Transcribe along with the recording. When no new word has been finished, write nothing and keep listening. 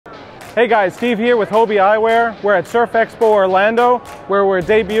Hey guys, Steve here with Hobie Eyewear. We're at Surf Expo Orlando, where we're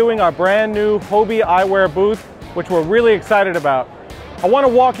debuting our brand new Hobie Eyewear booth, which we're really excited about. I want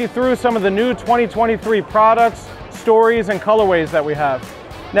to walk you through some of the new 2023 products, stories, and colorways that we have.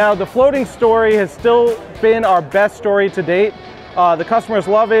 Now, the floating story has still been our best story to date. The customers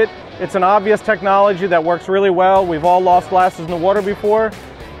love it. It's an obvious technology that works really well. We've all lost glasses in the water before.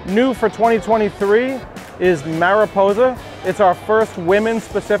 New for 2023 is Mariposa. It's our first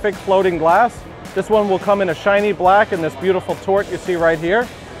women-specific floating glass. This one will come in a shiny black and this beautiful tort you see right here.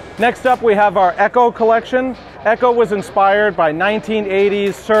 Next up, we have our Echo collection. Echo was inspired by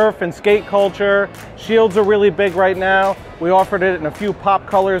 1980s surf and skate culture. Shields are really big right now. We offered it in a few pop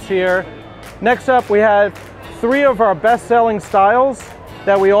colors here. Next up, we have 3 of our best-selling styles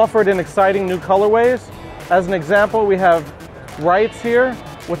that we offered in exciting new colorways. As an example, we have Wrights here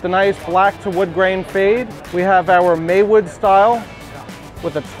with the nice black to wood grain fade. We have our Maywood style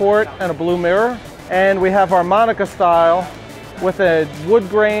with a tort and a blue mirror. And we have our Monica style with a wood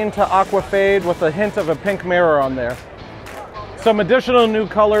grain to aqua fade with a hint of a pink mirror on there. Some additional new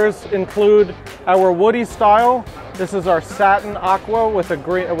colors include our Woody style. This is our satin aqua with a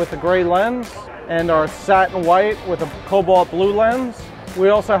gray lens, and our satin white with a cobalt blue lens. We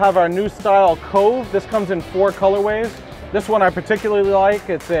also have our new style Cove. This comes in 4 colorways. This one I particularly like.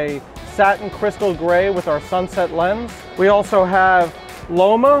 It's a satin crystal gray with our sunset lens. We also have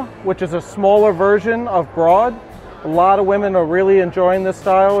Loma, which is a smaller version of Broad. A lot of women are really enjoying this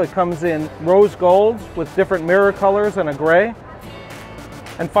style. It comes in rose golds with different mirror colors and a gray.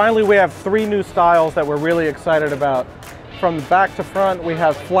 And finally, we have 3 new styles that we're really excited about. From back to front, we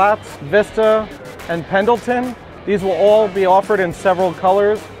have Flats, Vista, and Pendleton. These will all be offered in several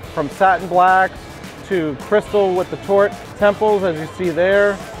colors, from satin blacks to crystal with the tort temples, as you see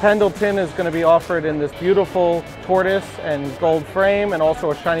there. Pendleton is going to be offered in this beautiful tortoise and gold frame, and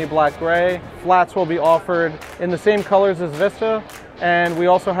also a shiny black gray. Flats will be offered in the same colors as Vista, and we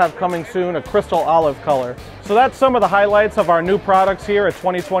also have coming soon a crystal olive color. So that's some of the highlights of our new products here at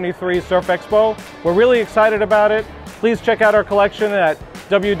 2023 Surf Expo. We're really excited about it. Please check out our collection at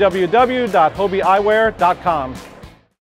www.hobieeyewear.com.